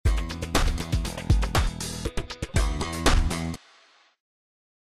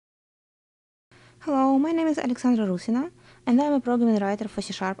Hello, my name is Alexandra Rusina, and I'm a programming writer for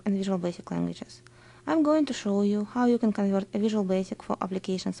C# and Visual Basic languages. I'm going to show you how you can convert a Visual Basic for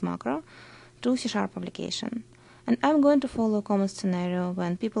Applications macro to C# application. And I'm going to follow a common scenario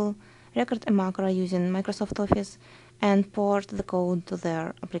when people record a macro using Microsoft Office and port the code to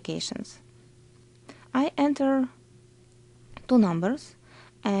their applications. I enter two numbers,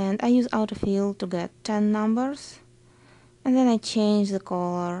 and I use autofill to get 10 numbers. And then I change the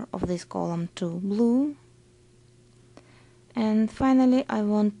color of this column to blue. And finally, I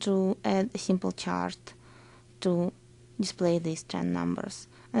want to add a simple chart to display these 10 numbers.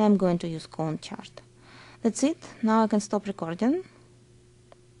 And I'm going to use cone chart. That's it. Now I can stop recording.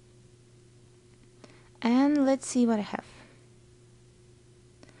 And let's see what I have.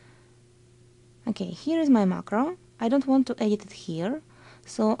 Okay, here is my macro. I don't want to edit it here,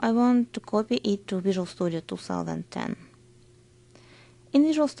 so I want to copy it to Visual Studio 2010. In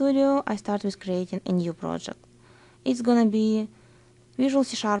Visual Studio, I start with creating a new project. It's gonna be Visual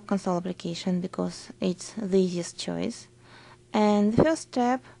C# console application because it's the easiest choice. And the first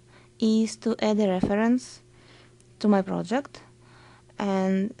step is to add a reference to my project.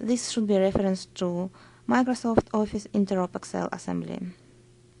 And this should be a reference to Microsoft Office Interop Excel assembly.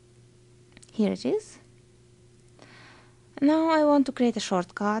 Here it is. Now I want to create a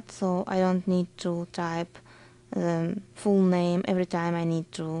shortcut, so I don't need to type the full name every time I need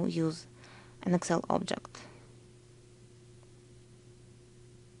to use an Excel object.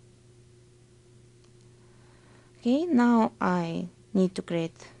 Okay, now I need to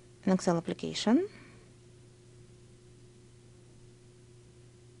create an Excel application.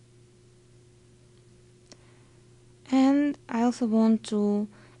 And I also want to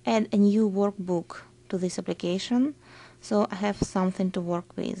add a new workbook to this application, so I have something to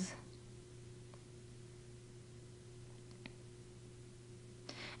work with.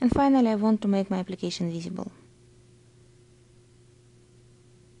 And finally, I want to make my application visible.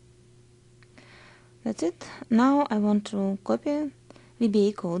 That's it. Now I want to copy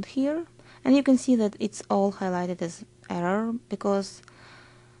VBA code here, and you can see that it's all highlighted as error because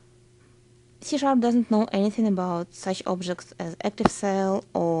C# doesn't know anything about such objects as active cell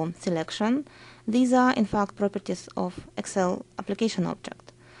or selection. These are in fact properties of Excel application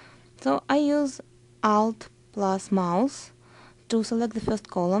object. So I use Alt plus mouse to select the first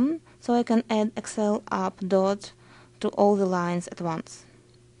column so I can add Excel up dot to all the lines at once.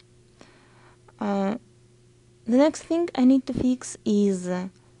 The next thing I need to fix is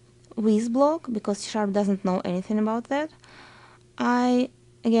with block because C# doesn't know anything about that. I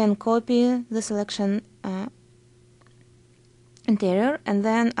again copy the selection interior, and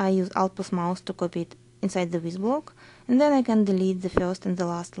then I use Alt plus mouse to copy it inside the with block, and then I can delete the first and the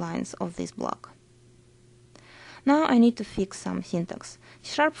last lines of this block. Now I need to fix some syntax.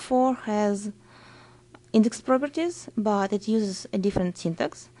 C#4 has index properties, but it uses a different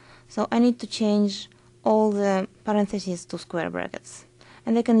syntax, so I need to change all the parentheses to square brackets,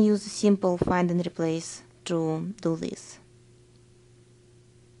 and I can use simple find and replace to do this.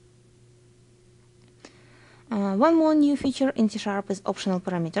 One more new feature in C# is optional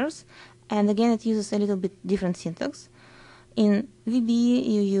parameters, and again it uses a little bit different syntax. In VB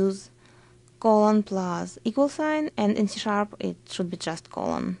you use colon plus equal sign, and in C# it should be just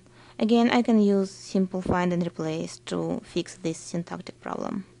colon. Again, I can use simple find and replace to fix this syntactic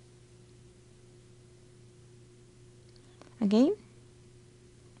problem. Okay.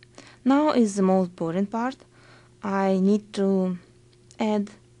 Now is the most boring part. I need to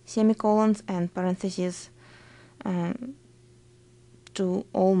add semicolons and parentheses to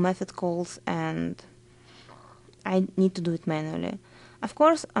all method calls, and I need to do it manually. Of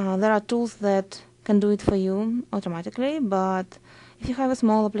course, there are tools that can do it for you automatically, but if you have a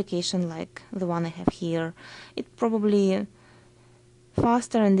small application like the one I have here, it's probably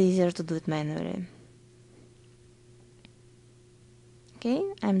faster and easier to do it manually. Okay,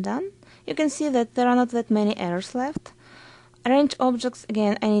 I'm done. You can see that there are not that many errors left. Range objects,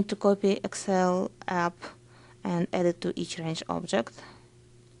 again, I need to copy Excel app and add it to each range object.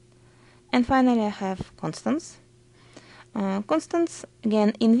 And finally, I have constants. Constants,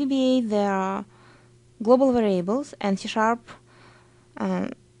 again, in VBA there are global variables, and C#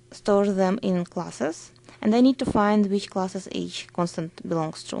 stores them in classes, and I need to find which classes each constant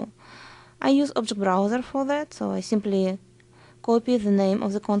belongs to. I use Object Browser for that, so I simply copy the name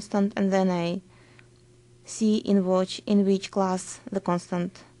of the constant, and then I see in which class the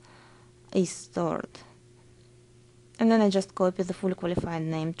constant is stored. And then I just copy the fully qualified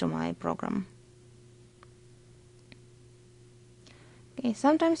name to my program. Okay,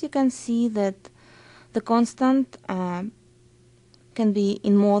 sometimes you can see that the constant can be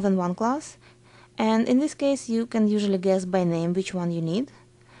in more than one class, And in this case, you can usually guess by name which one you need.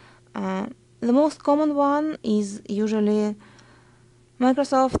 The most common one is usually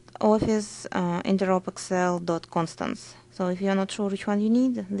Microsoft Office Interop Excel.constants. So if you're not sure which one you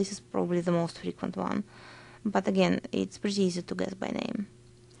need, this is probably the most frequent one. But again, it's pretty easy to guess by name.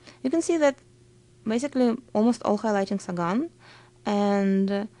 You can see that basically almost all highlightings are gone,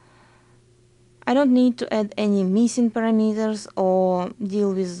 and I don't need to add any missing parameters or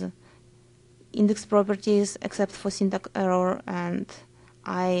deal with index properties except for syntax error, and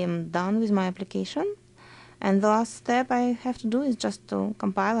I am done with my application. And the last step I have to do is just to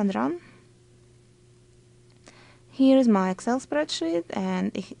compile and run. Here is my Excel spreadsheet,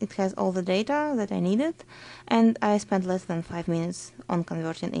 and it has all the data that I needed, and I spent less than 5 minutes on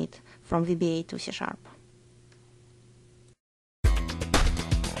converting it from VBA to C#.